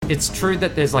it's true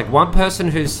that there's like one person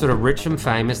who's sort of rich and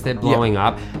famous, they're blowing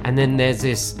up, and then there's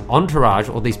this entourage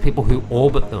or these people who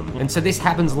orbit them. And so this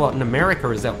happens a lot in America,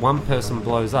 is that one person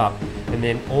blows up and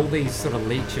then all these sort of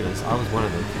leeches, I was one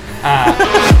of them,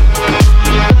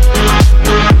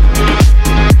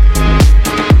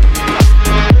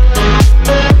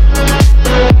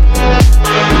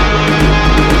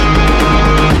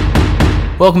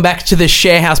 Welcome back to the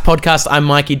Sharehouse podcast. I'm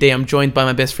Mikey D. I'm joined by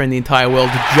my best friend in the entire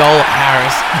world, Joel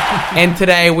Harris. And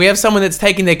today we have someone that's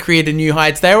taking their career to new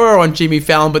heights. They were on Jimmy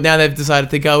Fallon, but now they've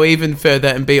decided to go even further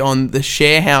and be on the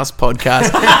Sharehouse podcast.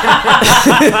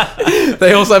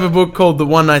 They also have a book called The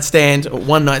One Night Stand, or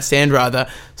One Night Stand rather.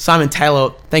 Simon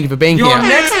Taylor, thank you for being Your here.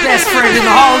 next best friend in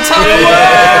the whole entire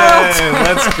world!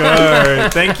 Let's go.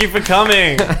 Thank you for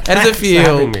coming. How does it feel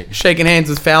having me. shaking hands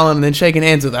with Fallon and then shaking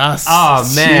hands with us? Oh,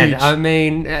 It's man. huge. I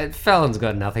mean, Fallon's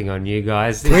got nothing on you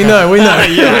guys. We know. Yeah,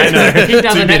 I know. He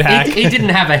doesn't. Two-bit hack. He didn't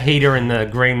have a heater in the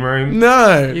green room.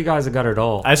 No. You guys have got it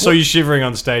all. I saw you shivering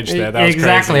on stage there. That was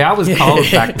Exactly. crazy. I was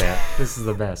cold back there. This is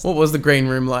the best. What was the green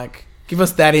room like? Give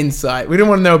us that insight. We don't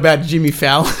want to know about Jimmy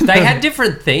Fallon. They had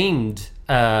different themed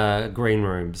green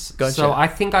rooms. Gotcha. So I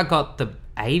think I got the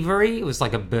Aviary. It was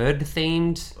like a bird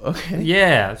themed. Okay.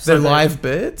 Yeah. They're live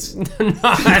birds? No,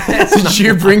 that's Did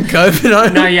you bring COVID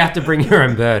on? no, you have to bring your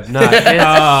own bird. No.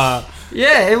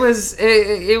 Yeah, it was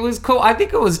cool. I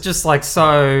think it was just like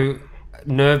so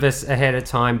nervous ahead of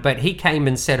time, but he came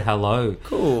and said hello.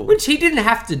 Cool. Which he didn't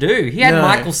have to do. He had No.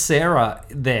 Michael Cera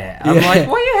there. I'm Yeah. like,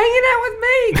 why are you hanging out with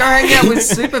me? Go hang out with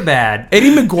Superbad. Eddie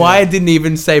Maguire didn't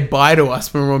even say bye to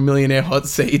us when we were on Millionaire Hot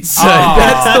Seats. So Oh.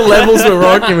 that's the levels we're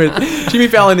rocking with. Jimmy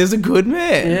Fallon is a good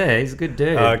man. Yeah, he's a good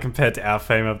dude. Compared to our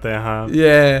fame up there, huh?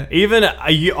 Yeah. Even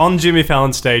on Jimmy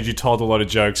Fallon's stage, you told a lot of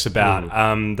jokes about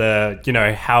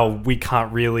how we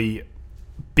can't really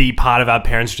be part of our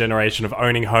parents' generation of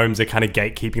owning homes. They're kind of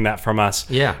gatekeeping that from us.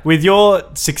 Yeah. With your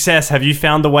success, have you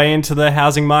found the way into the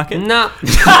housing market? No.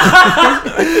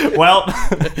 Well,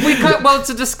 Well, it's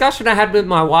a discussion I had with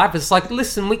my wife. It's like,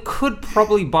 listen, we could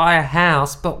probably buy a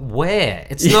house, but where?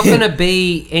 It's not going to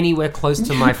be anywhere close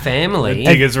to my family.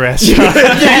 Diggers Restaurant.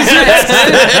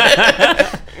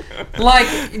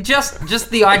 Like just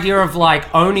the idea of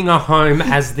like owning a home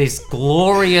as this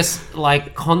glorious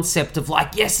like concept of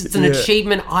like, yes, it's an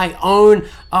achievement. I own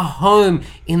a home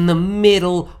in the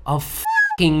middle of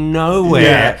fucking nowhere.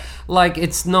 Yeah. Like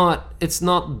it's not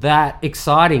that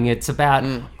exciting. It's about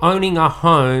owning a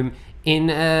home in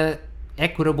a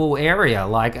equitable area,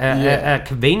 like a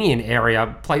convenient area, a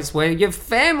place where your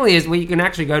family is, where you can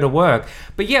actually go to work.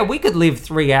 But yeah, we could live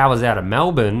 3 hours out of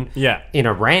Melbourne in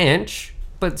a ranch.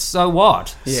 But so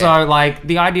what? Yeah. So, like,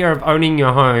 the idea of owning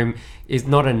your home is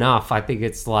not enough. I think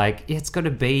it's like, it's got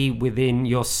to be within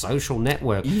your social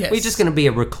network. Yes. We're just going to be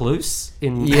a recluse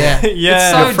in... Yeah. Yeah. Your It's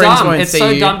so friends dumb. won't It's see so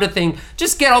you. dumb to think,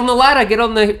 just get on the ladder, get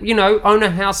on the, own a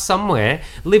house somewhere,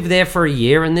 live there for a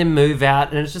year and then move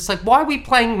out. And it's just like, why are we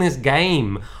playing this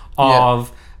game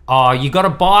of... Oh, you got to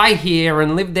buy here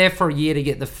and live there for a year to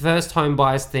get the first home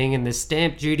buyers thing and there's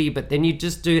stamp duty, but then you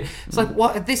just do... It's like,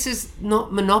 what? This is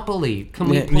not Monopoly. Can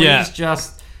we please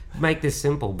just make this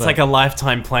simple? It's like a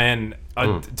lifetime plan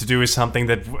to do with something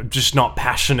that I'm just not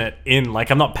passionate in. Like,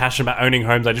 I'm not passionate about owning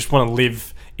homes. I just want to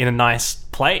live in a nice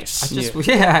place. Oh,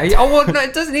 well, no,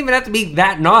 it doesn't even have to be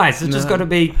that nice. It's just got to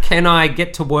be, can I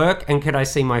get to work and can I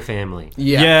see my family?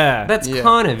 Yeah. That's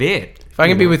kind of it. If I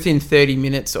can be within 30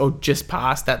 minutes or just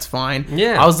past, that's fine.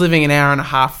 Yeah. I was living an hour and a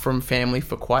half from family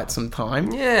for quite some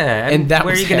time. Yeah. And that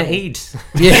where are was you going to hell. eat?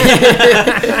 Yeah.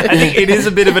 I think it is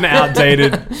a bit of an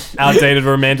outdated,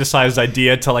 romanticized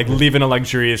idea to like live in a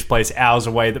luxurious place hours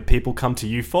away that people come to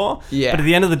you for. Yeah. But at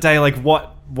the end of the day, like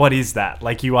what is that?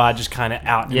 Like you are just kind of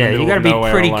out in the Yeah, middle you got to of be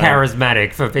nowhere pretty alone.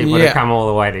 charismatic for people to Yeah. come all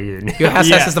the way to you. Your house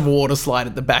Yeah. has to have a water slide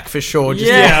at the back for sure. Just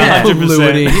Yeah, to lure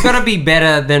it 100%. in. You got to be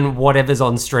better than whatever's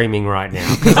on streaming right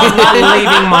now. 'Cause I'm not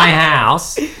leaving my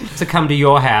house to come to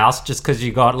your house just because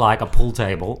you got like a pool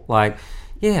table. Like,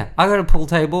 yeah, I got a pool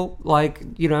table, like,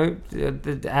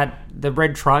 at the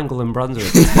Red Triangle in Brunswick.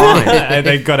 It's fine. And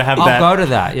they've got to have I'll that go to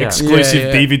that, yeah.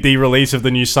 exclusive Yeah. DVD release of the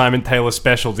new Simon Taylor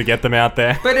special to get them out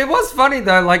there. But it was funny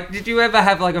though. Like, did you ever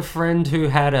have like a friend who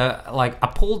had a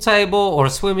pool table or a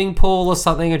swimming pool or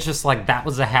something? It's just like that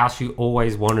was a house you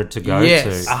always wanted to go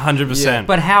Yes. to. 100%.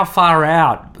 But how far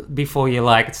out before you're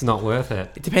like, it's not worth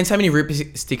it? It depends how many rip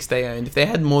sticks they owned. If they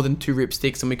had more than 2 rip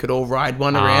sticks and we could all ride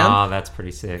one around. Ah, that's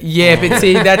pretty sick. Yeah, but see,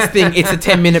 See, that's the thing. It's a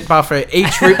 10-minute buffer. Each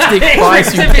ripstick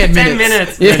buys you 10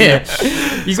 minutes. Yeah.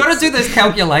 You got to do those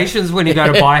calculations when you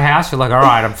go to buy a house. You're like, all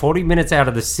right, I'm 40 minutes out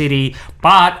of the city,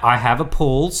 but I have a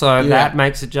pool, so that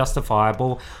makes it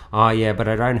justifiable. Oh yeah, but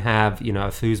I don't have, a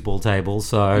foosball table,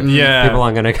 so people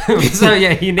aren't going to go. So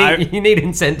yeah, you need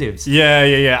incentives.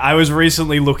 Yeah. I was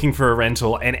recently looking for a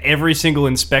rental, and every single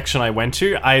inspection I went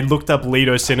to, I looked up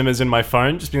Lido Cinemas in my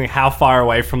phone, just being like, how far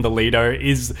away from the Lido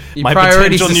is my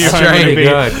potential new home going to be?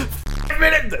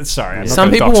 Good. Sorry, I'm not Some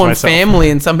gonna people dox want myself. family,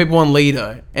 and some people want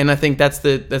Lido, and I think that's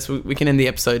we can end the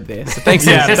episode there. So thanks.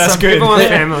 Yeah, that's Some good. people want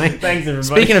family. Thanks, everybody.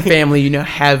 Speaking of family,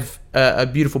 have a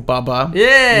beautiful bubba.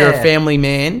 Yeah. You're a family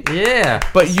man. Yeah.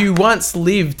 But you once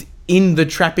lived in the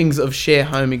trappings of share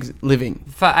home living.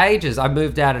 For ages, I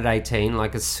moved out at 18.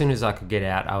 Like, as soon as I could get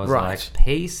out, I was Right. like,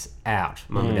 peace out,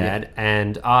 Mum and Dad.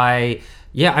 And I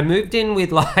moved in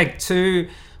with, like, 2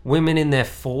 women in their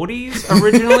 40s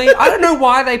originally. I don't know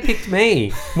why they picked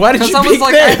me. Why did you pick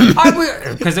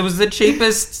them? Because it was the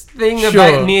cheapest thing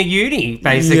Sure. near uni,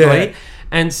 basically. Yeah.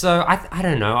 And so, I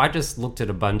don't know. I just looked at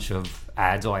a bunch of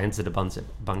ads, or I entered a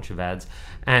bunch of ads.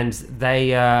 And they,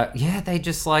 they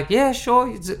just like, yeah,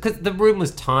 sure. Because the room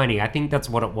was tiny. I think that's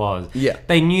what it was. Yeah.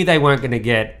 They knew they weren't going to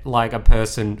get, like, a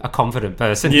confident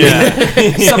person.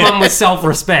 Yeah. Someone with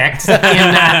self-respect in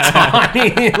that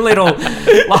tiny little,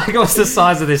 like, it was the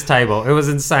size of this table. It was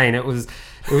insane. It was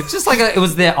just like it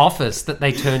was their office that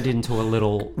they turned into a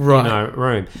little,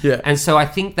 room. Yeah. And so I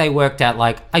think they worked out,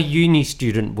 like, a uni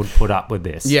student would put up with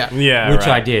this. Yeah. Yeah, Which right.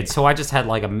 I did. So I just had,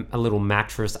 like, a little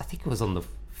mattress. I think it was on the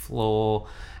floor,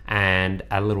 and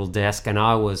a little desk, and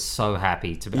I was so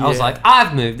happy to be. I was Yeah. like,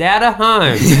 I've moved out of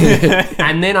home.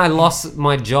 And then I lost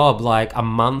my job like a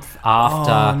month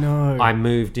after I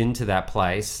moved into that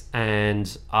place,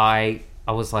 and I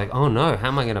was like, oh no, how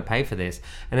am I going to pay for this?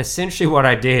 And essentially what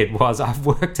I did was, I've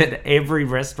worked at every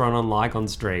restaurant on Lygon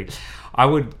Street. I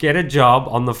would get a job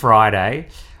on the Friday,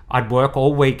 I'd work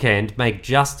all weekend, make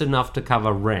just enough to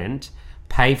cover rent,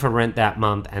 pay for rent that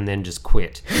month, and then just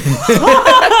quit.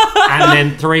 And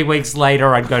then 3 weeks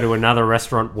later, I'd go to another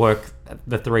restaurant, work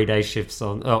the 3-day shifts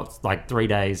like 3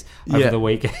 days over the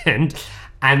weekend,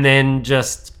 and then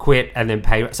just quit and then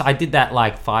pay. So I did that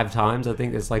like 5 times. I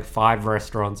think there's like 5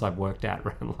 restaurants I've worked at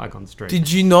around Lygon Street.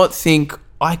 Did you not think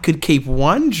I could keep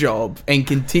one job and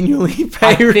continually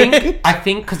pay rent? I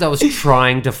think because I was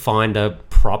trying to find a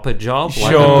proper job,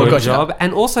 like Sure, a good gotcha. job,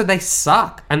 and also they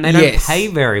suck and they don't Yes. pay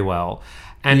very well.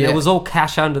 And Yeah. it was all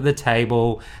cash under the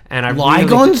table, and I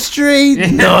Lygon really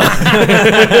Street? No.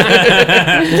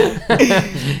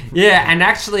 yeah, and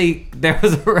actually there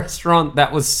was a restaurant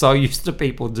that was so used to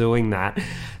people doing that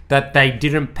they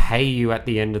didn't pay you at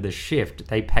the end of the shift.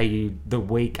 They pay you the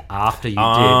week after you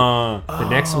did the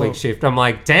next week's shift. I'm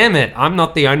like, damn it, I'm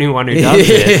not the only one who does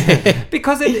this.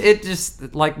 Because it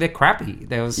just, like, they're crappy.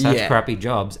 There was such crappy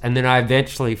jobs. And then I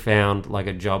eventually found, like,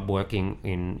 a job working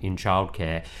in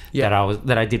childcare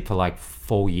that I did for like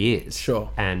 4 years. Sure.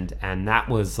 And that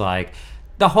was like,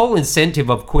 the whole incentive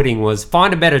of quitting was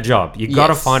find a better job. You got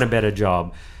to Yes. find a better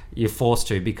job. You're forced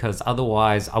to, because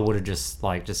otherwise I would have just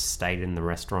stayed in the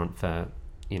restaurant for,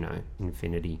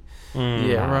 infinity.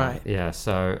 Yeah, right. Yeah,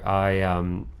 so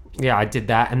I did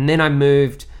that, and then I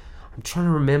moved. I'm trying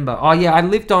to remember. Oh yeah, I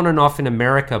lived on and off in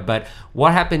America, but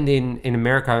what happened in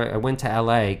America, I went to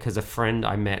LA because a friend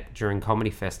I met during Comedy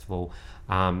Festival,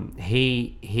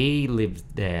 he lived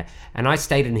there, and I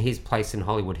stayed in his place in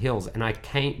Hollywood Hills, and I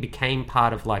became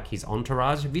part of, like, his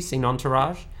entourage. Have you seen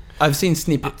Entourage? I've seen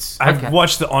snippets. I've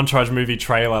watched the Entourage movie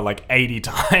trailer like 80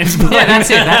 times. Yeah, that's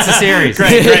it. That's the series.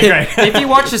 Great. If you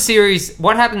watch the series,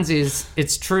 what happens is,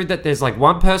 it's true that there's like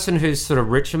one person who's sort of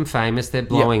rich and famous, they're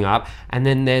blowing up, and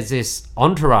then there's this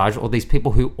entourage, or these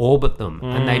people who orbit them,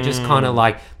 and they just kind of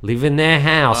like live in their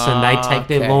house, and they take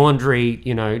their laundry,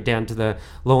 down to the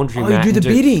laundry mat. You do the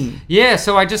and bidding. Yeah,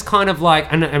 so I just kind of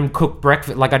like, and cook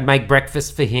breakfast, like I'd make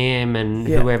breakfast for him and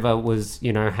whoever was,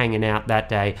 hanging out that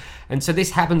day. And so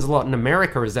this happens a lot in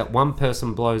America, is that one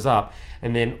person blows up,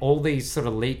 and then all these sort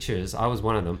of leeches, I was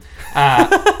one of them,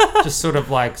 just sort of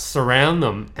like surround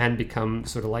them and become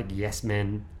sort of like yes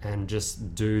men and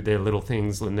just do their little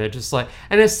things, and they're just like,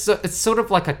 and it's sort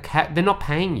of like they're not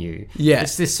paying you. Yeah.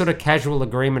 It's this sort of casual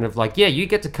agreement of like, yeah, you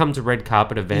get to come to red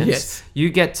carpet events. Yes. You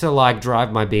get to like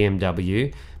drive my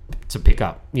BMW to pick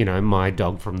up, my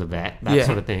dog from the vet, that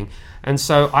sort of thing. And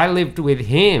so I lived with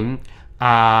him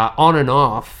on and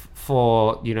off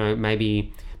for,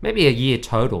 maybe maybe a year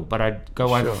total, but I'd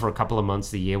go over Sure. for a couple of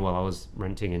months a year while I was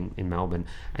renting in Melbourne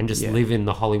and just Yeah. live in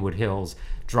the Hollywood Hills,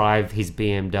 drive his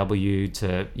BMW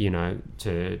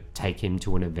to take him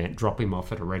to an event, drop him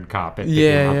off at a red carpet. pick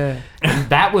him up. Yeah, And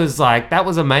that was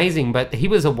amazing. But he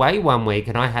was away one week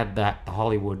and I had the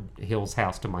Hollywood Hills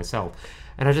house to myself.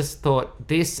 And I just thought,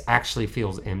 this actually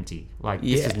feels empty. Like,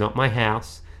 this Yeah. is not my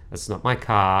house. It's not my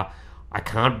car. I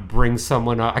can't bring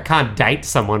someone. I can't date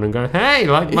someone and go, hey,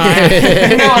 like my.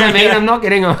 You know what I mean? I'm not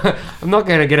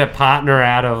going to get a partner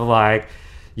out of like.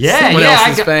 Someone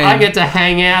else's fame. I get to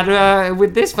hang out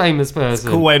with this famous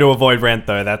person. Cool way to avoid rent,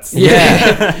 though. That's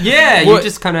Yeah. Yeah, What- you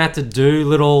just kind of have to do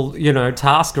little,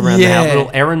 tasks around the house, Yeah.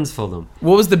 little errands for them.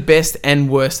 What was the best and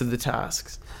worst of the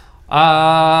tasks?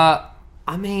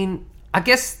 I mean, I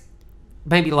guess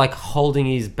maybe like holding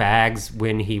his bags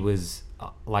when he was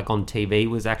like on TV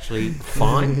was actually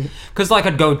fine. Because like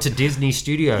I'd go to Disney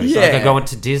Studios. Yeah. Like I'd go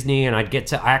into Disney and I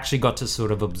actually got to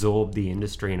sort of absorb the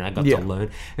industry and I got Yeah. to learn.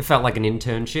 It felt like an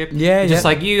internship. Yeah, Just yeah.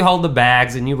 like you hold the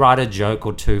bags and you write a joke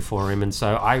or two for him. And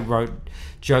so I wrote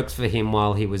jokes for him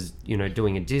while he was,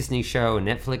 doing a Disney show, a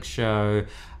Netflix show.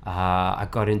 I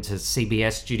got into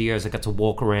CBS studios. I got to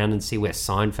walk around and see where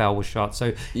Seinfeld was shot.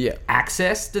 So Yeah.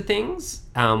 access to things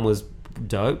was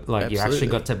dope. Like you actually Absolutely.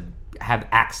 got to have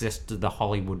access to the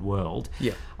Hollywood world.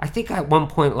 Yeah. I think at one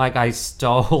point, like I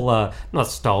stole, not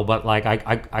stole, but like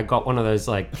I got one of those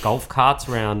like golf carts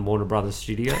around Warner Brothers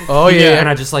Studios. Oh, yeah. And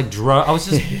I just like drove. I was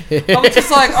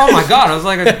just like, oh my God. I was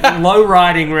like low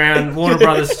riding around Warner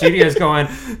Brothers Studios going,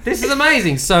 this is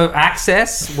amazing. So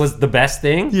access was the best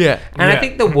thing. Yeah. And I Yeah.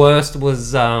 think the worst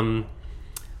was, I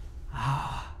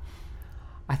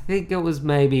think it was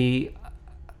maybe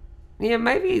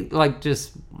like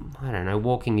just, I don't know,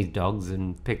 walking his dogs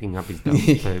and picking up his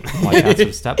dog's poop, like that sort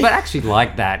of stuff. But actually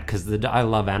like that because I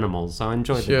love animals, so I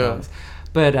enjoy the Sure. dogs.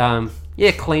 But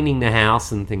cleaning the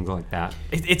house and things like that.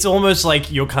 It's almost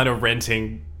like you're kind of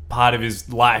renting part of his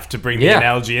life, to bring the Yeah.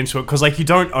 analogy into it, because like you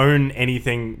don't own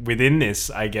anything within this.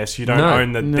 I guess you don't No.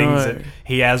 own the No. things that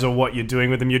he has or what you're doing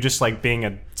with him. You're just like being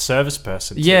a service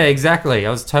person. Yeah, exactly. I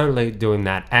was totally doing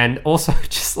that. And also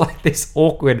just like this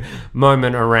awkward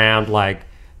moment around like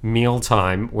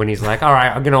mealtime when he's like, all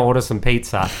right, I'm going to order some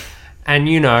pizza. And,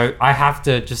 I have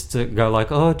to just to go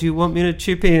like, oh, do you want me to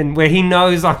chip in? Where he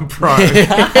knows I'm pro. He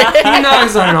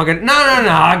knows I'm not going to, no,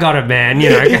 I got it, man.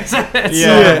 'Cause it's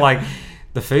Yeah. sort of like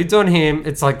the food's on him.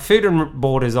 It's like food and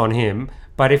board is on him.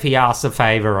 But if he asks a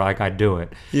favor, like I do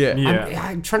it. Yeah. Yeah.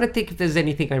 I'm trying to think if there's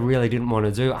anything I really didn't want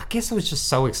to do. I guess I was just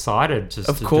so excited just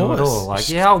Of to do course. it all. Like,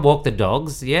 yeah, I'll walk the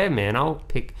dogs. Yeah, man, I'll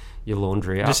pick your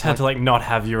laundry up. Just had to like not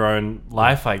have your own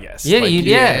life, I guess. yeah, Like,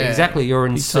 yeah. exactly. You're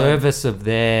in Big time. service of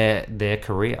their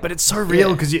career. But it's so real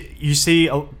Yeah. because you see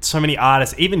so many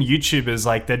artists, even YouTubers,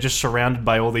 like they're just surrounded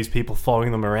by all these people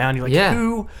following them around. You're like, Yeah.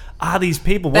 who are these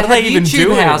people? they What are have they even YouTube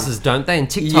doing? houses, don't they? And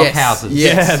TikTok Yes, houses.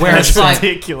 yes. Where That's it's like,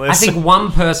 ridiculous. I think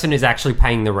one person is actually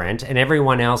paying the rent and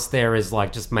everyone else there is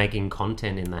like just making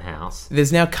content in the house.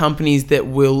 There's now companies that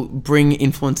will bring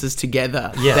influencers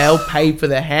together. Yes. They'll pay for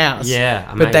the house.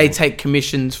 Yeah, But they amazing. take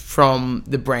commissions from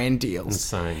the brand deals.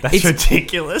 Insane. That's it's-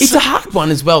 ridiculous. It's a hard one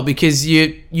as well because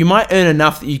you might earn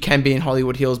enough that you can be in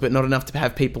Hollywood Hills, but not enough to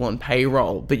have people on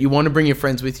payroll. But you want to bring your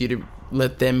friends with you to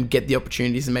let them get the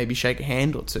opportunities and maybe shake a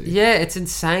hand or two. Yeah, it's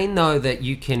insane though that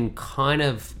you can kind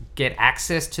of get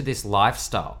access to this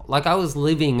lifestyle. Like I was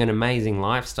living an amazing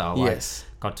lifestyle. Like, Yes.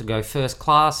 got to go first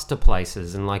class to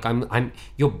places, and like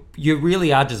you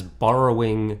really are just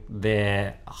borrowing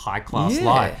their high class Yeah.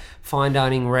 life, fine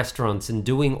dining restaurants, and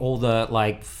doing all the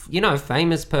like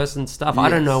famous person stuff. I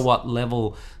don't Yes. know what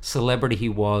level celebrity he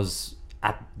was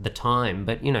at the time,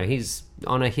 but he's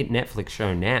on a hit Netflix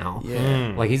show now.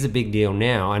 Yeah. Like he's a big deal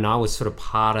now, and I was sort of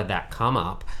part of that come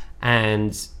up.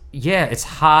 And yeah, it's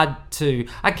hard to,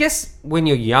 I guess when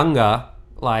you're younger,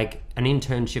 like an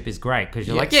internship is great because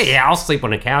you're like, Yes. yeah, I'll sleep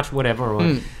on a couch, whatever.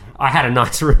 Or, I had a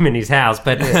nice room in his house,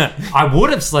 but I would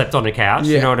have slept on a couch,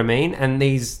 you Yeah. know what I mean? And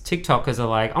these TikTokers are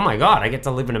like, oh my God, I get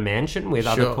to live in a mansion with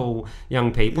other Sure. cool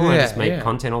young people and Yeah, just make yeah.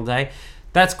 content all day.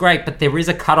 That's great, but there is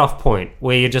a cutoff point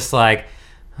where you're just like,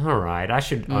 all right, I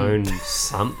should own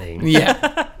something.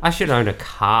 Yeah. I should own a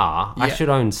car. I Yeah. should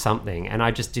own something. And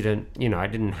I just didn't, I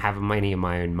didn't have any of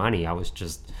my own money. I was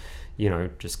just,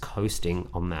 just coasting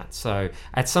on that. So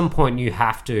at some point you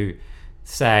have to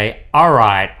say, all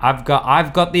right, I've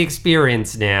got the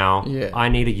experience now. Yeah. I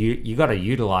need to, you got to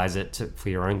utilize it for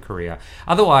your own career.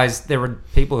 Otherwise there are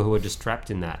people who are just trapped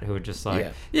in that, who are just like,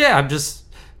 Yeah. yeah I'm just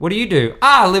What do you do?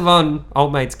 I live on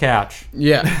old mate's couch.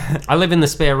 Yeah. I live in the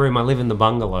spare room. I live in the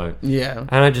bungalow. Yeah.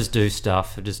 And I just do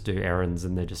stuff. I just do errands,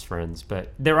 and they're just friends.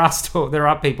 But there are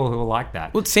people who are like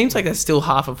that. Well, it seems like that's still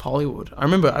half of Hollywood. I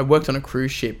remember I worked on a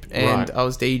cruise ship and Right. I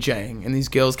was DJing, and these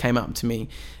girls came up to me,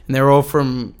 and they were all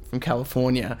from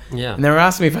California. Yeah. And they were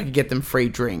asking me if I could get them free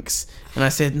drinks, and I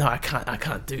said, no, I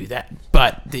can't do that.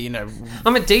 But I'm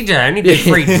a DJ. I only do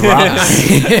free drugs.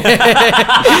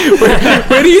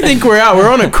 where do you think we're at? We're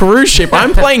on a cruise ship.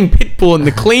 I'm playing Pitbull in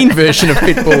the clean version of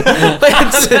Pitbull.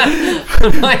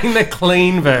 I'm playing the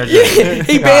clean version.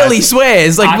 He barely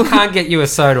swears. Like, I can't get you a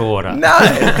soda water. no.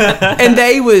 And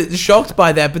they were shocked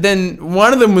by that. But then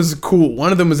one of them was cool.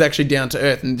 One of them was actually down to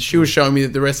earth. And she was showing me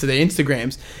the rest of their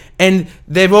Instagrams. And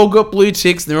they've all got blue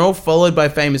ticks. And they're all followed by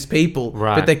famous people.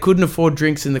 Right. But they couldn't afford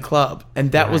drinks in the club.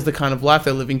 And that was the kind of life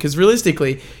they're living. Because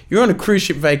realistically, you're on a cruise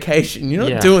ship vacation. You're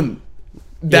not doing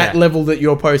that level that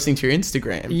you're posting to your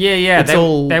Instagram. Yeah. It's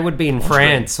all They would be in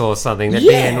France or something.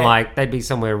 They'd be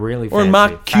somewhere really fancy. or in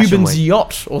Mark Fashion Cuban's Week.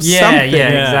 yacht or Yeah, something.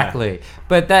 yeah, exactly.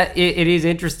 But it is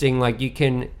interesting. Like, you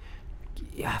can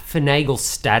finagle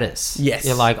status. Yes.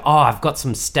 You're like, oh, I've got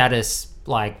some status,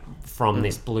 like, from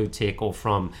this blue tick or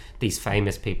from these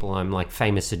famous people. I'm like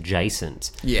famous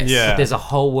adjacent. Yes. Yeah. But there's a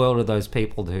whole world of those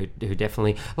people who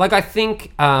definitely, like, I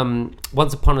think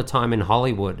Once Upon a Time in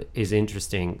Hollywood is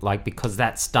interesting, like, because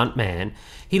that stuntman,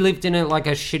 he lived in a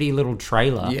shitty little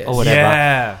trailer Yes. or whatever.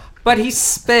 Yeah. But he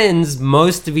spends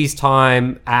most of his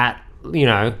time at,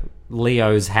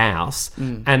 Leo's house.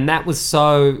 And that was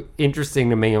so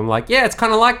interesting to me. I'm like, yeah, it's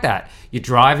kind of like that. You're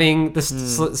driving the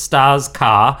star's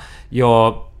car.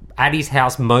 You're at his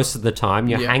house most of the time.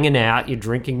 You're hanging out. You're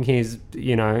drinking his,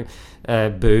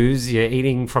 booze. You're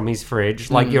eating from his fridge.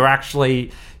 Like, you're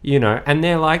actually, and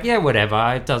they're like, yeah,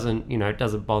 whatever. It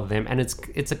doesn't bother them. And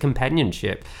it's a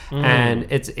companionship. And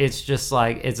it's just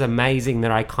like, it's amazing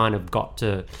that I kind of got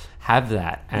to have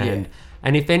that.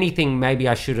 And if anything, maybe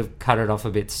I should have cut it off a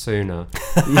bit sooner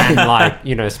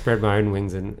and spread my own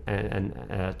wings and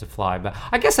to fly. But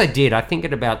I guess I did. I think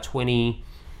at about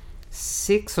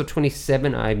 26 or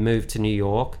 27, I moved to New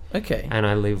York. Okay. And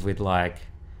I lived with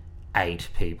 8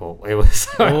 people. It was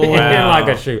wow. like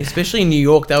a shoot. Especially in New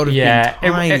York, that would have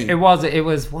been tiny. It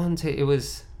was 1,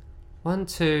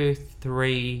 2,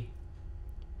 3,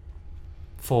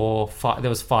 4, 5. There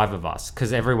was 5 of us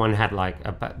because everyone had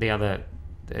the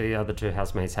other 2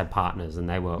 housemates had partners and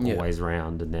they were always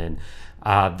around. And then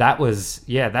that was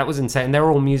insane. And they were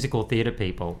all musical theatre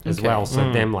people as well.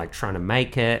 So them trying to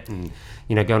make it and,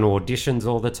 going to auditions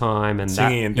all the time and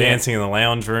Singing and dancing in the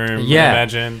lounge room, I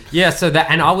imagine. Yeah, so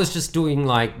and I was just doing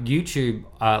YouTube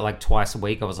twice a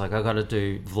week. I was like, I got to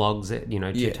do vlogs,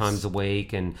 2 times a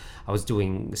week. And I was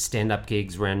doing stand-up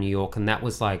gigs around New York. And that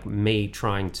was me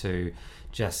trying to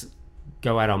just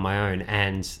go out on my own.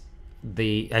 And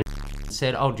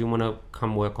said, oh, do you want to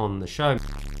come work on the show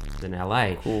in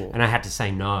LA? Cool. And I had to say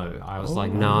no. I was no,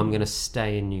 I'm going to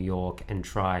stay in New York and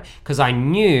try. Because I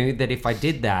knew that if I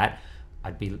did that,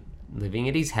 I'd be living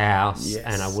at his house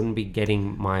and I wouldn't be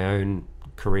getting my own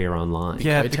career online.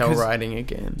 Yeah, hotel riding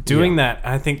again. Doing that,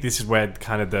 I think this is where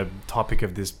kind of the topic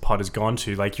of this pod has gone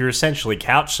to. You're essentially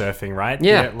couch surfing, right?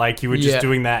 Yeah. You were just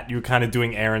doing that. You were kind of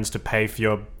doing errands to pay for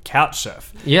your couch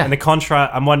surf. Yeah. And the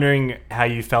contrast, I'm wondering how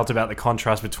you felt about the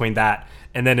contrast between that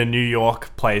and then a New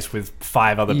York place with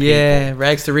 5 other people. Yeah,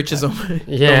 rags to riches.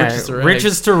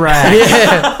 Riches to rags.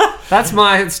 Yeah. That's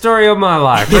my story of my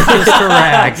life. Riches to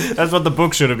rags. That's what the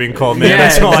book should have been called, man. Yeah,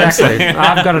 That's all exactly. I'm saying.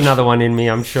 I've got another one in me,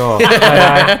 I'm sure.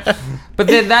 But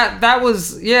then that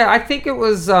was, I think it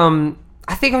was, I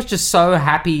think I was just so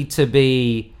happy to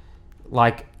be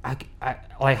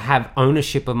I have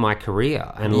ownership of my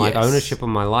career and ownership of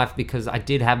my life, because I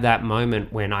did have that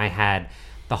moment when I had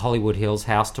the Hollywood Hills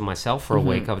house to myself for a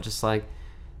week. I was just like,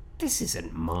 this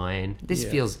isn't mine. This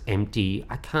feels empty.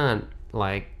 I can't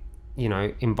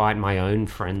invite my own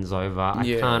friends over. I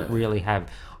can't really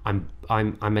have. I'm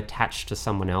attached to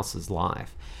someone else's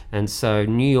life, and so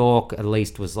New York at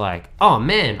least was like, oh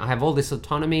man, I have all this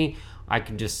autonomy. I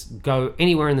can just go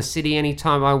anywhere in the city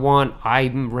anytime I want.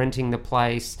 I'm renting the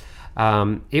place.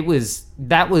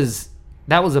 That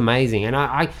was amazing, and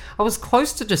I was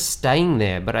close to just staying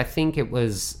there, but I think it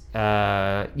was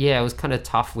it was kind of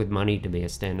tough with money to be a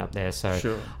stand-up there.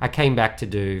 So I came back to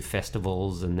do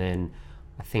festivals, and then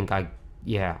I think I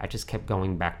just kept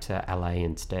going back to LA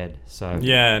instead. So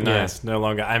nice. No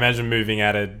longer. I imagine moving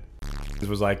out of It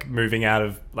was like moving out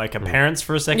of like a parents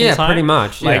for a second Yeah, time. pretty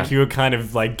much, Like yeah. you were kind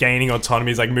of like gaining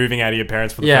autonomy, like moving out of your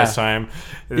parents for the Yeah. first time.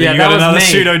 Then Yeah, you that got was another me.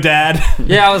 pseudo dad.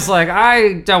 Yeah, I was like,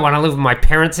 I don't want to live with my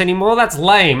parents anymore. That's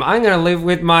lame. I'm going to live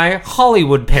with my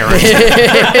Hollywood parents.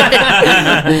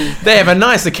 They have a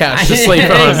nicer couch to sleep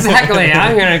on. Exactly.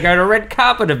 I'm going to go to red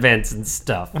carpet events and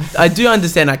stuff. I do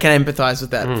understand. I can empathize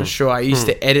with that for sure. I used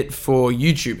to edit for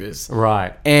YouTubers,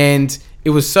 Right. and it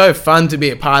was so fun to be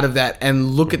a part of that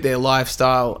and look at their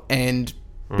lifestyle and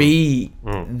be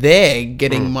there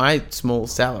getting my small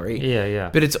salary. Yeah, yeah.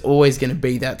 But it's always going to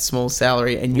be that small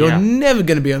salary, and you're Yeah. never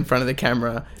going to be in front of the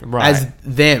camera Right. as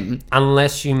them.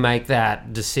 Unless you make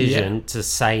that decision to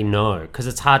say no, because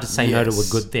it's hard to say no to a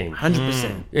good thing.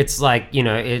 100%. It's like, you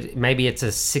know, maybe it's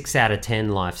a 6 out of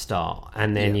 10 lifestyle,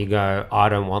 and then you go, I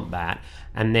don't want that.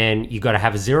 And then you got to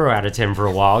have a 0 out of 10 for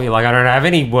a while. You're like, I don't have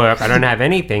any work. I don't have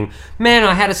anything. Man,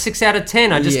 I had a 6 out of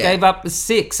 10. I just Yeah. gave up a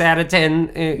 6 out of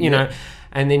 10, you know.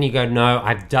 And then you go, no,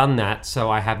 I've done that, so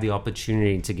I have the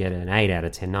opportunity to get an 8 out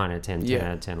of 10, 9 out of 10, 10 Yeah.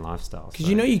 out of 10 lifestyle. Because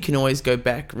you know you can always go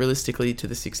back realistically to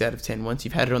the 6 out of 10 once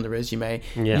you've had it on the resume.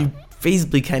 Yeah. You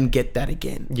feasibly can get that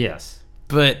again. Yes.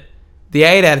 But the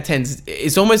 8 out of 10,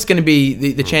 it's almost going to be,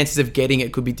 the chances of getting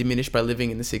it could be diminished by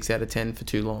living in the 6 out of 10 for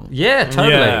too long. Yeah,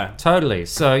 totally, Yeah. totally.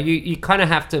 So you kind of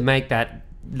have to make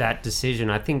that decision.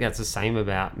 I think that's the same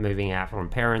about moving out from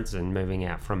parents and moving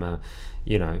out from a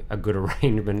good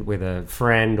arrangement with a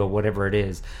friend or whatever it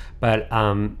is. But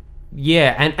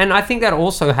yeah, and I think that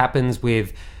also happens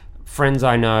with friends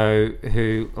I know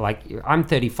who, like, I'm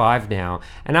 35 now,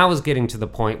 and I was getting to the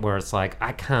point where it's like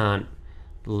I can't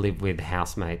live with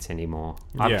housemates anymore.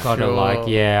 Yeah.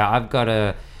 I've got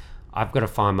to I've got to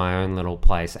find my own little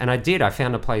place. And I did. I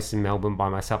found a place in Melbourne by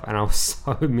myself, and I was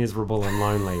so miserable and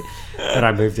lonely that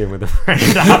I moved in with a friend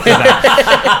after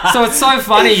that. So it's so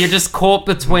funny. You're just caught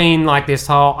between like this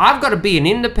whole, I've got to be an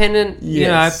independent,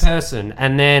 Yes. person.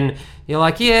 And then you're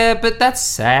like, yeah, but that's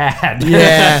sad.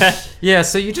 Yeah. Yeah,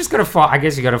 so you just got to find, I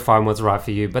guess you got to find what's right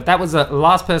for you. But that was the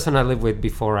last person I lived with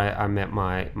before I met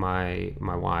my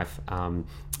wife.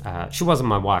 She wasn't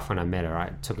my wife when I met her.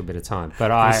 It took a bit of time. But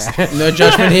No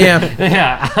judgment here.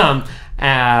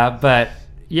 yeah. But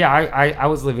yeah, I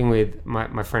was living with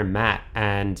my friend Matt,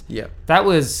 and Yep. that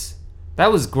was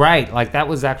great. Like, that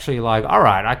was actually like, all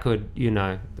right, I could,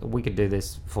 we could do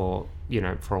this for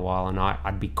a while, and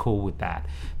I'd be cool with that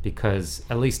because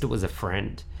at least it was a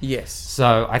friend. Yes.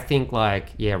 So I think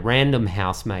random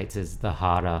housemates is the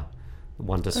harder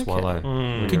one to swallow.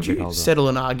 when you're Could a bit you older. settle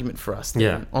an argument for us then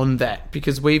Yeah. on that?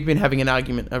 Because we've been having an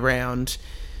argument around...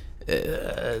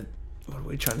 what are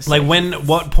we trying to say? Like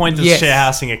what point does Yes. share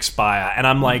housing expire? And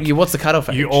I'm like, What's the cutoff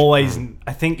age?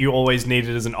 I think you always need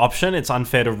it as an option. It's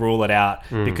unfair to rule it out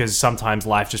Hmm. because sometimes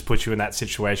life just puts you in that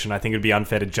situation. I think it'd be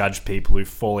unfair to judge people who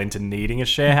fall into needing a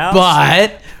share house.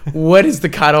 But what is the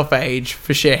cutoff age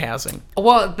for share housing?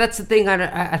 Well, that's the thing.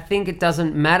 I think it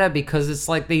doesn't matter because it's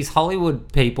like these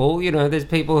Hollywood people. There's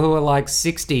people who are like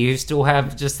 60 who still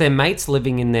have just their mates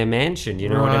living in their mansion. You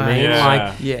know what I Right. mean? Yeah.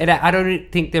 Like, Yeah. I don't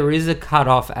think there is a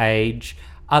cutoff age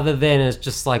other than it's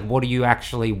just like, what do you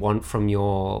actually want from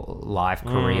your life,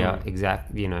 career,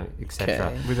 etc.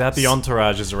 Okay. Without the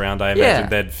entourages around, I Yeah. imagine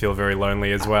they'd feel very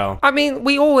lonely as well. I mean,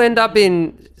 we all end up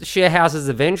in share houses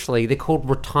eventually. They're called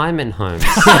retirement homes.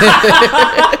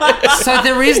 So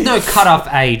there is no cutoff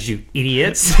age, you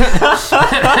idiots.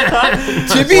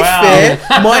 To be fair,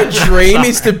 my dream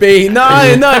is to be...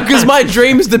 No, because my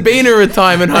dream is to be in a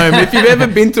retirement home. If you've ever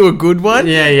been to a good one,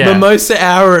 Yeah. mimosa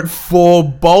hour at 4,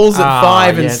 bowls at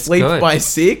 5, and yeah, it's sleep good. by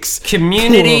 6.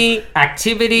 Community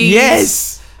activities.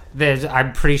 Yes.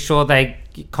 I'm pretty sure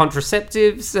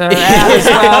contraceptives are out as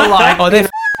well. Like, Oh, they're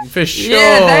for sure.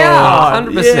 yeah, they are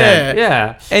 100%.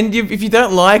 Yeah. And if you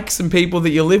don't like some people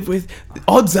that you live with,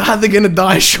 odds are they're going to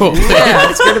die shortly. Yeah,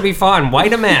 it's going to be fine.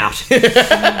 Wait them out.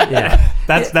 Yeah.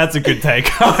 That's a good take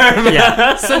home.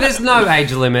 Yeah. So there's no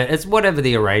age limit. It's whatever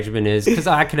the arrangement is, because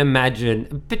I can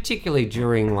imagine, particularly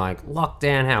during like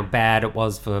lockdown, how bad it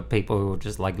was for people who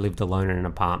just like lived alone in an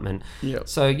apartment. Yep.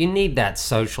 So you need that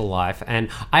social life, and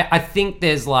I think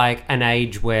there's like an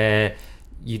age where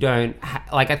you don't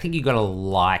I think you got to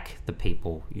like the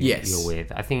people you're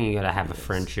with. I think you got to have a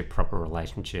friendship, proper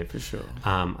relationship. For sure.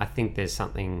 I think there's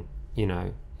something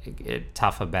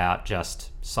tough about just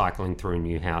cycling through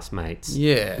new housemates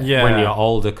Yeah. Yeah. when you're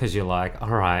older, because you're like, all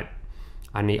right,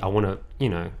 I want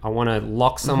to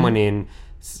lock someone in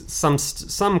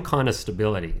some kind of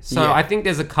stability. So Yeah. I think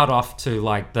there's a cutoff to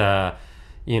like the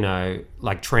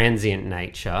like transient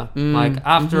nature. Like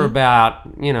after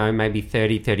about, maybe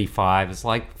 30, 35, it's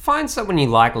like find someone you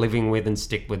like living with and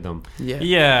stick with them.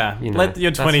 Yeah. Let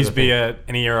your that sort 20s of be thing.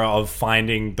 an era of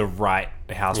finding the right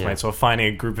housemates or finding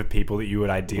a group of people that you would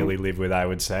ideally live with, I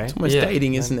would say. Almost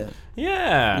dating, isn't it?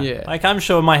 Yeah. Like, I'm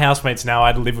sure my housemates now,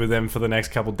 I'd live with them for the next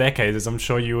couple decades, as I'm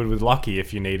sure you would with Lockie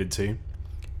if you needed to.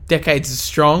 Decades is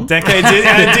strong. Decades, and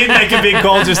I did make a big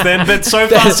call just then, but so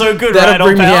far so good, That'll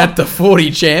right? bring me old pal? out the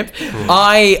 40 champ.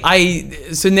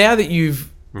 So now that you've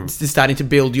starting to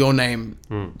build your name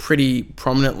pretty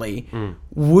prominently,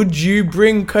 would you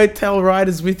bring coattail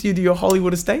riders with you to your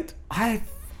Hollywood estate? I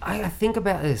think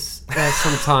about this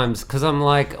sometimes because I'm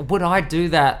like, would I do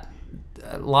that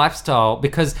lifestyle?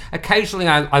 Because occasionally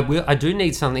I do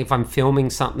need something if I'm filming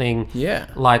something. Yeah.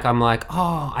 Like I'm like,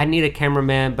 oh, I need a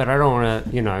cameraman, but I don't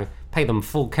want to, pay them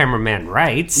full cameraman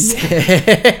rates.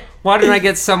 Why don't I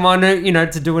get someone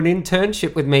to do an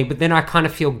internship with me? But then I kind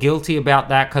of feel guilty about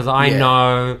that because I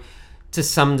know to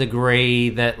some degree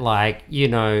that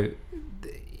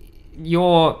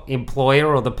your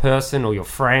employer or the person or your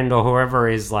friend or whoever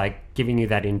is like giving you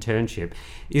that internship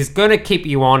is going to keep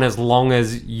you on as long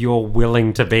as you're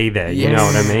willing to be there. You know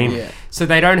what I mean? Yeah. So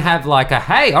they don't have like a,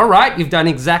 hey, all right, you've done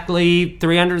exactly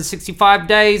 365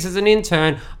 days as an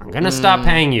intern. I'm going to start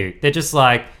paying you. They're just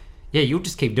like, yeah, you'll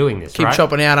just keep doing this, Keep right?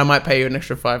 chopping out. I might pay you an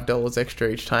extra $5 extra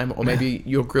each time, or maybe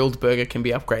your grilled burger can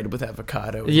be upgraded with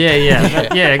avocado.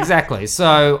 Yeah, exactly.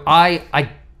 So I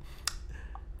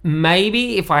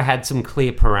maybe if I had some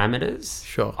clear parameters,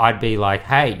 Sure. I'd be like,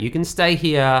 hey, you can stay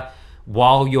here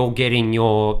while you're getting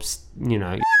your,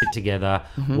 your shit together,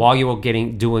 while you're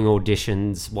doing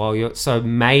auditions, so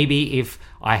maybe if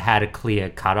I had a clear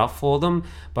cutoff for them,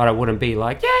 but I wouldn't be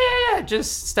like, yeah,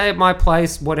 just stay at my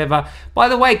place, whatever. By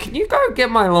the way, can you go get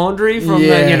my laundry from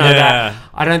that?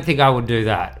 I don't think I would do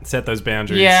that. Set those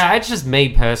boundaries. Yeah, it's just me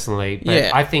personally. But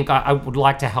Yeah. I think I would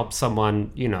like to help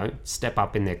someone, step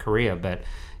up in their career. But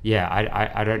yeah,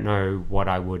 I don't know what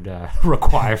I would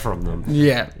require from them.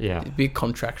 Yeah. Yeah. It'd be a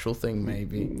contractual thing,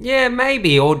 maybe. Yeah,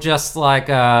 maybe. Or just like,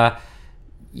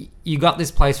 you got this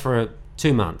place for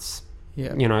 2 months.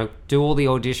 Yeah. Do all the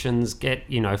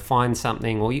auditions, find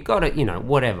something, or you got to,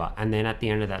 whatever. And then at the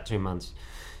end of that 2 months,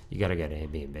 you got to go to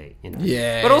Airbnb,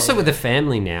 Yeah. But also with the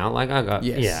family now, like I got,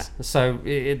 Yes. yeah. So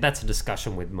that's a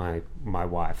discussion with my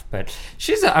wife. But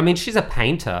she's a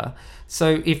painter.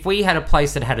 So if we had a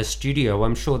place that had a studio,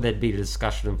 I'm sure there'd be a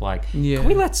discussion of like, can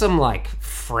we let some like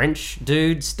French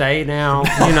dude stay in our,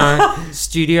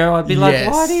 studio? I'd be like,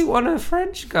 Yes. why do you want a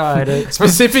French guy to...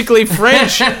 Specifically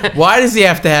French. Why does he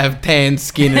have to have tan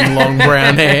skin and long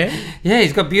brown hair? Yeah,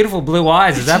 he's got beautiful blue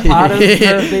eyes. Is that part of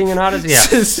being an artist? Yeah.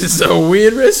 This is a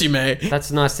weird resume. That's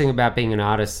the nice thing about being an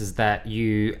artist is that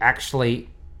you actually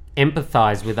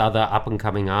empathize with other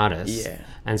up-and-coming artists. Yeah.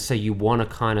 And so you want to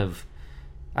kind of,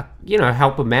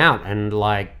 help them out. And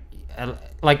like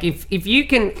if you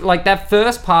can, like that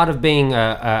first part of being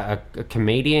a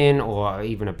comedian or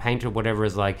even a painter or whatever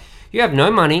is like, you have no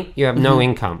money, you have no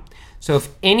income. So if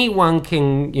anyone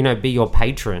can, be your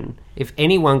patron, if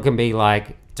anyone can be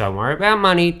like, don't worry about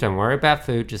money, don't worry about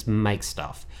food, just make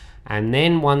stuff. And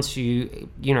then once you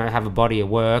have a body of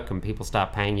work and people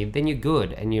start paying you, then you're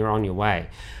good and you're on your way.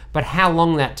 But how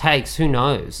long that takes, who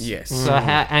knows? Yes. So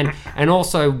and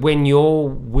also when you're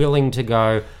willing to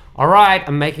go, all right,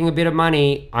 I'm making a bit of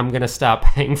money, I'm going to start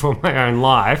paying for my own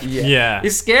life. Yeah.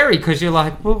 It's scary because you're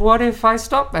like, well, what if I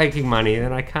stop making money?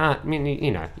 Then I can't,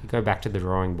 you go back to the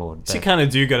drawing board. So you kind of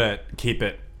do got to keep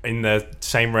it in the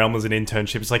same realm as an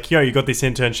internship. It's like, you got this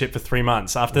internship for 3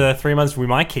 months. After 3 months, we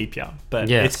might keep you. But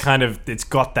Yes. it's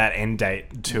got that end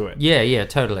date to it. Yeah,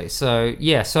 totally. So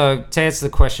to answer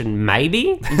the question,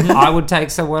 maybe I would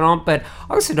take someone on, but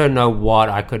I also don't know what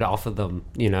I could offer them,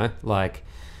 like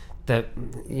that,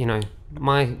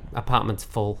 my apartment's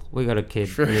full. We got a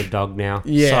kid and a dog now.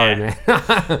 Yeah. Sorry,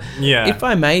 man. Yeah. If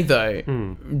I may,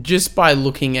 though, just by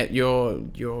looking at your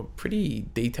pretty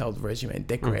detailed resume,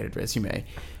 decorated resume,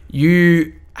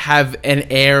 you have an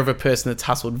air of a person that's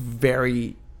hustled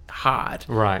very hard.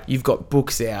 Right. You've got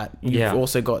books out. You've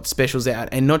also got specials out,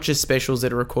 and not just specials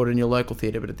that are recorded in your local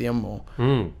theatre, but at the Elmore.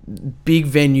 Big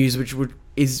venues, which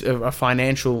is a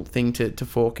financial thing to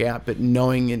fork out, but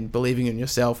knowing and believing in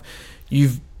yourself,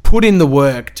 you've put in the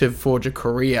work to forge a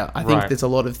career. I think Right. there's a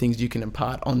lot of things you can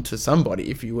impart onto somebody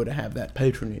if you were to have that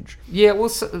patronage. Yeah, well,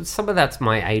 some of that's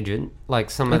my agent. Like,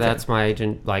 some of that's my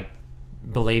agent, like,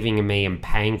 believing in me and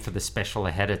paying for the special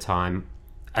ahead of time,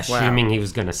 assuming he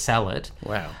was going to sell it.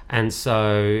 Wow. And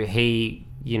so he,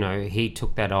 he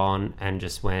took that on and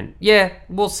just went, yeah,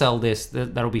 we'll sell this.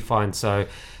 That'll be fine. So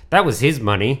that was his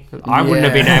money. I wouldn't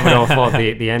have been able to afford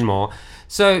the Enmore.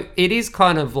 So it is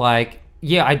kind of like,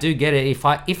 yeah, I do get it. If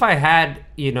I had,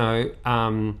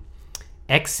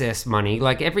 excess money,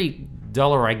 like every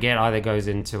dollar I get either goes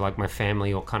into like my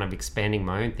family or kind of expanding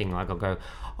my own thing. Like I'll go,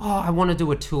 oh, I want to do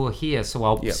a tour here, so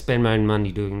I'll spend my own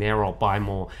money doing there, or I'll buy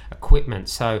more equipment.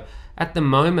 So at the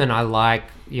moment, I like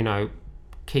to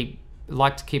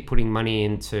keep putting money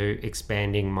into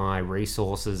expanding my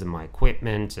resources and my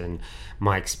equipment and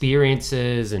my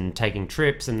experiences and taking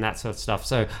trips and that sort of stuff.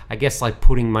 So I guess like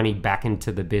putting money back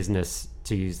into the business,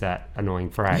 to use that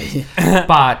annoying phrase.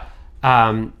 But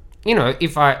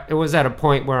if it was at a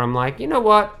point where I'm like, you know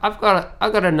what, I've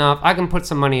got enough, I can put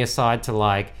some money aside to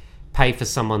like pay for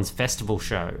someone's festival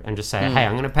show and just say, hey,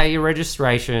 I'm going to pay your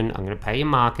registration, I'm going to pay your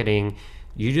marketing.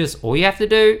 All you have to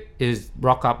do is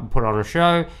rock up and put on a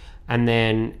show, and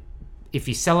then if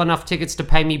you sell enough tickets to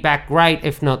pay me back, great.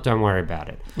 If not, don't worry about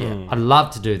it. I'd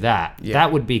love to do that.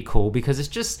 That would be cool, because it's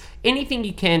just anything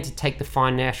you can to take the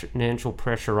financial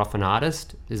pressure off an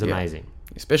artist is amazing.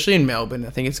 Especially in Melbourne, I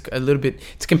think it's a little bit,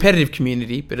 it's a competitive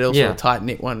community, but also a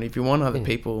tight-knit one. If you want other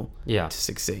people to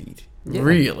succeed,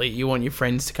 really, you want your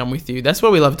friends to come with you. That's why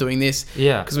we love doing this.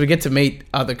 Because we get to meet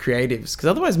other creatives. Because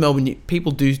otherwise, Melbourne,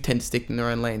 people do tend to stick in their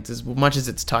own lanes as much as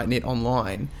it's tight-knit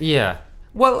online.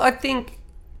 Well, I think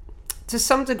to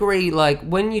some degree, like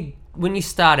when you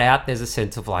start out, there's a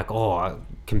sense of like,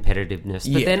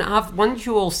 competitiveness. But then once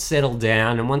you all settle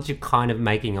down and once you're kind of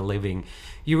making a living,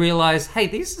 you realize, hey,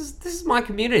 this is my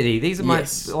community. These are my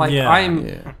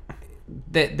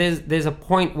There's a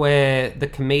point where the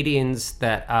comedians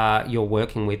that you're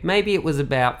working with, maybe it was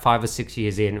about 5 or 6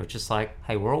 years in, it was just like,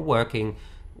 hey, we're all working.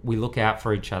 We look out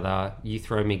for each other. You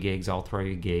throw me gigs, I'll throw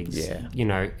you gigs.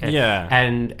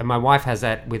 And my wife has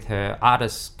that with her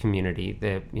artist community.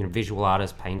 They're visual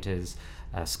artists, painters,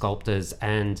 sculptors,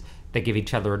 and they give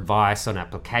each other advice on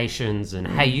applications and,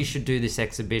 hey, you should do this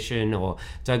exhibition, or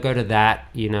don't go to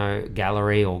that,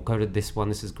 gallery, or go to this one.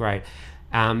 This is great.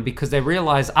 Because they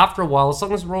realize after a while, as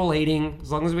long as we're all eating,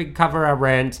 as long as we cover our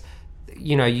rent,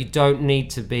 you don't need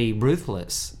to be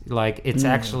ruthless. Like it's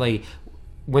actually,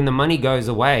 when the money goes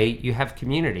away, you have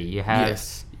community. You have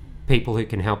people who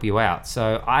can help you out.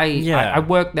 So I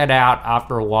worked that out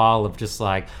after a while of just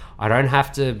like, I don't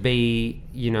have to be,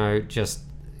 just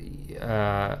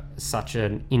such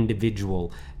an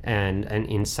individual and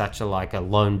in such a like a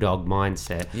lone dog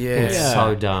mindset. It's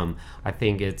so dumb. I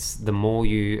think it's the more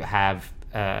you have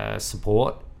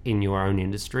support in your own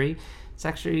industry,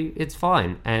 it's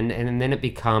fine, and then it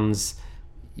becomes,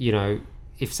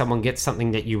 if someone gets something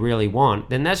that you really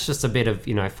want, then that's just a bit of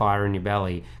fire in your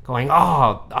belly going,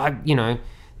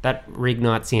 that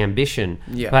reignites the ambition.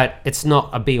 But it's not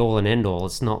a be all and end all.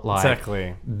 It's not like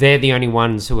they're the only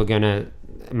ones who are going to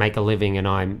make a living and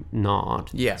I'm not.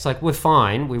 It's like, we're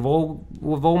fine. We've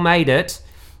all made it.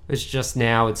 It's just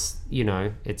now it's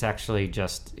actually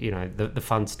just the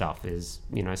fun stuff is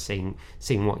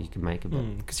seeing what you can make of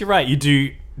it. Because you're right, you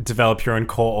do develop your own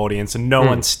core audience, and no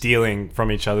one's stealing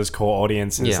from each other's core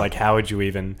audiences. Like, how would you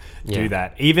even do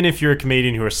that? Even if you're a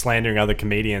comedian who are slandering other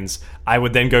comedians, I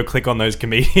would then go click on those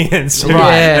comedians who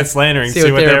are slandering,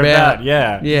 see what they're about.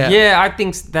 I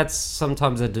think that's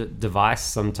sometimes a device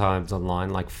sometimes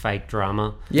online, like fake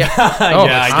drama. I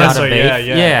guess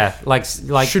so.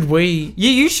 Like should we?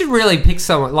 You should really pick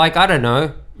someone, like, I don't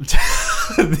know.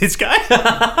 This guy?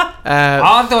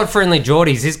 I thought Friendly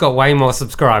Geordies, he's got way more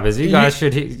subscribers. You guys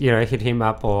should hit him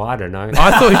up, or I don't know.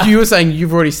 I thought you were saying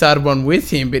you've already started one with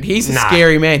him, but he's a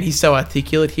scary man. He's so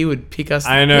articulate. He would pick us.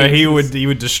 I know, he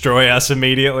would destroy us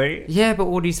immediately. Yeah, but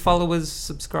would his followers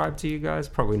subscribe to you guys?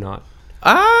 Probably not.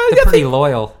 They're pretty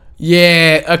loyal.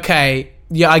 Yeah, okay.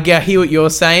 Yeah, I hear what you're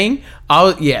saying.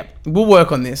 We'll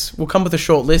work on this. We'll come with a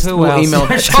short list. We'll email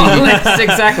that to you.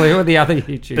 Exactly. Who are the other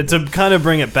YouTubers? But to kind of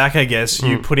bring it back, I guess,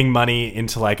 you putting money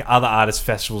into like other artist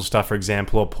festival stuff, for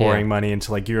example, or pouring money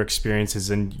into like your experiences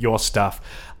and your stuff.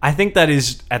 I think that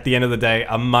is, at the end of the day,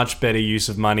 a much better use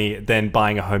of money than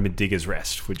buying a home at Diggers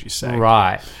Rest, would you say?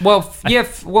 Right. Well,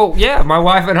 my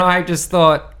wife and I just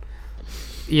thought,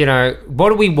 what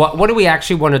do we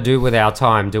actually want to do with our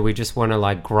time? Do we just want to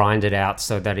like grind it out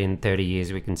so that in 30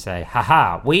 years we can say,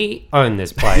 haha, we own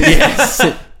this place? Yes.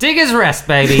 Diggers Rest,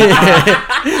 baby.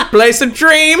 Place of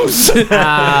dreams.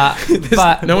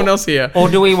 But no one else here. Or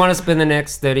do we want to spend the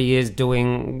next 30 years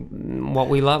doing what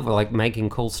we love, like making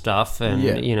cool stuff and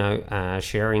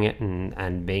sharing it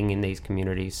and being in these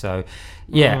communities? So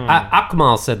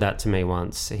Akmal said that to me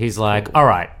once. He's like, all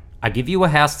right, I give you a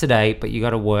house today, but you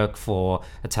got to work for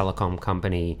a telecom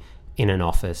company in an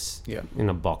office, Yeah. in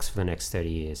a box for the next 30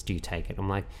 years. Do you take it? I'm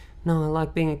like, no, I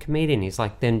like being a comedian. He's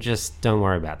like, then just don't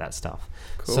worry about that stuff.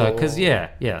 Cool. So, because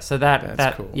so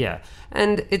that's cool. yeah,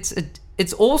 and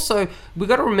it's also, we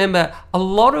got to remember, a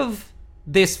lot of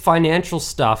this financial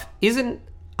stuff isn't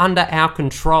under our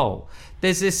control.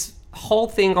 There's this whole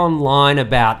thing online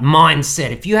about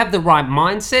mindset. If you have the right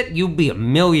mindset, you'll be a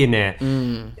millionaire.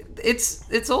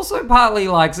 It's also partly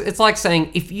like, it's like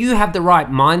saying, if you have the right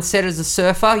mindset as a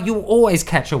surfer, you'll always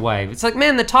catch a wave. It's like,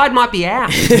 man, the tide might be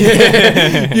out.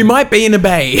 You might be in a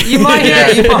bay. You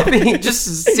might be just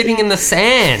sitting in the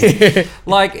sand.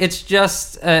 Like, it's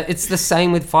just, it's the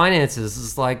same with finances.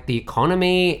 It's like the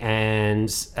economy and,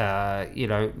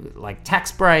 like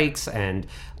tax breaks and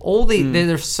all the,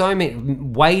 there's so many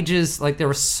wages, like there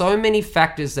are so many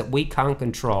factors that we can't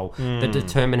control that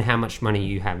determine how much money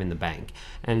you have in the bank.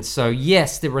 And so,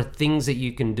 yes, there are things that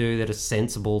you can do that are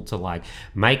sensible to like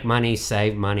make money,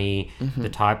 save money, the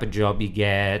type of job you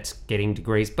get, getting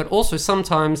degrees, but also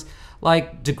sometimes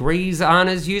like degrees aren't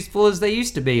as useful as they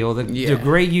used to be, or the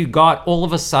degree you got all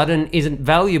of a sudden isn't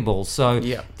valuable. So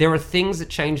there are things that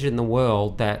change in the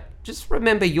world that just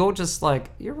remember, you're just like,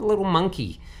 you're a little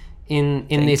monkey in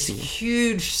this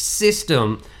huge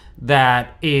system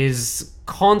that is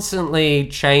constantly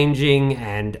changing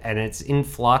and it's in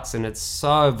flux and it's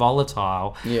so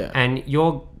volatile. And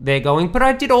you're there going, but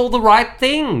I did all the right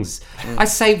things. I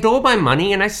saved all my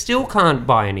money and I still can't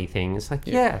buy anything. It's like,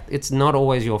 it's not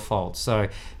always your fault. So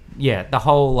the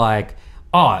whole like,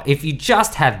 if you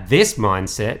just have this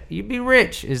mindset, you'd be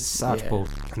rich is such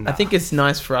bullshit. I think it's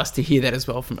nice for us to hear that as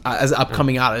well from as an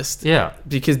upcoming artist. Yeah.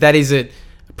 Because that is a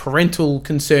parental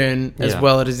concern as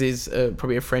well as it is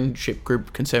probably a friendship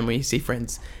group concern, where you see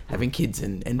friends having kids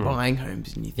and buying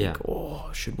homes and you think,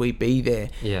 should we be there?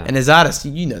 And as artists,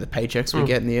 you know the paychecks we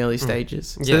get in the early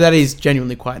stages. So that is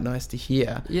genuinely quite nice to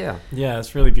hear. Yeah,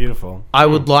 it's really beautiful. I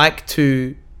would like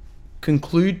to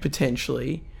conclude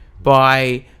potentially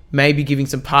by maybe giving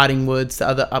some parting words to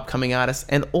other upcoming artists,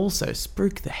 and also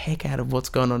spruik the heck out of what's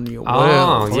going on in your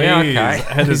world. Please.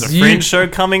 And there's a Fringe show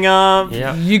coming up.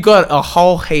 You got a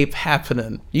whole heap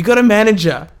happening. You got a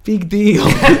manager. Big deal.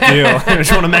 Big deal. Do you want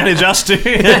to manage us too?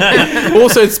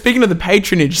 Also, speaking of the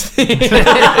patronage thing.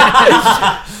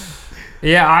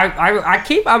 I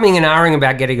keep umming and ahhing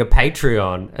about getting a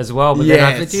Patreon as well. But then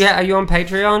are you on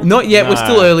Patreon? Not yet. No. We're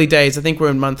still early days. I think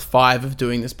we're in month 5 of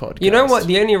doing this podcast. You know what?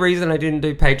 The only reason I didn't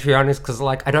do Patreon is because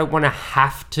like I don't want to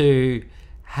have to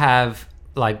have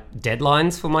like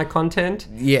deadlines for my content.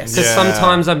 Yes. Because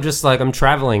sometimes I'm just like, I'm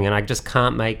traveling and I just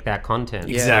can't make that content.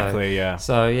 Exactly,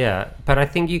 So but I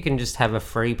think you can just have a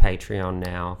free Patreon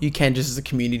now. You can, just as a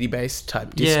community-based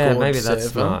type Discord maybe that's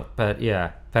smart.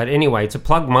 But anyway, to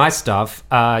plug my stuff,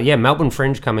 Melbourne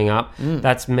Fringe coming up.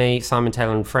 That's me, Simon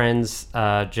Taylor and friends,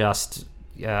 other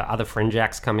Fringe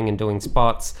acts coming and doing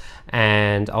spots.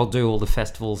 And I'll do all the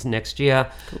festivals next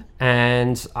year. Cool.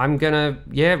 And I'm going to,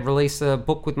 release a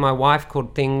book with my wife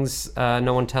called Things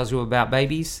No One Tells You About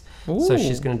Babies. Ooh. So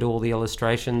she's going to do all the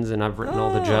illustrations and I've written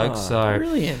all the jokes. So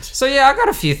brilliant. So I got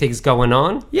a few things going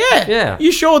on. Yeah.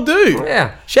 You sure do.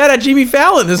 Yeah. Shout out Jimmy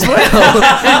Fallon as well.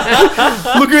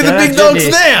 Look who the big dog's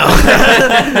now.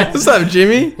 What's up,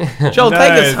 Jimmy? Joel,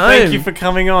 take us home. Thank you for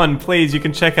coming on. Please, you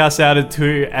can check us out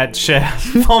at Share.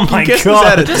 Oh my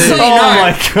god. Just so you know,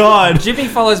 my god. Jimmy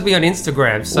follows me on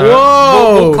Instagram, so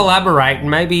we'll collaborate and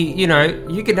maybe, you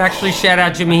can actually shout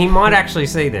out Jimmy. He might actually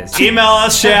see this. Email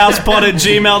us,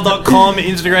 sharehousepod@gmail.com,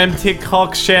 Instagram,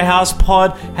 TikTok,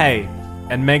 sharehousepod. Hey,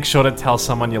 and make sure to tell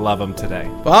someone you love them today.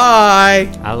 Bye.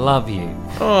 I love you.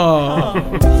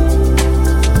 Oh.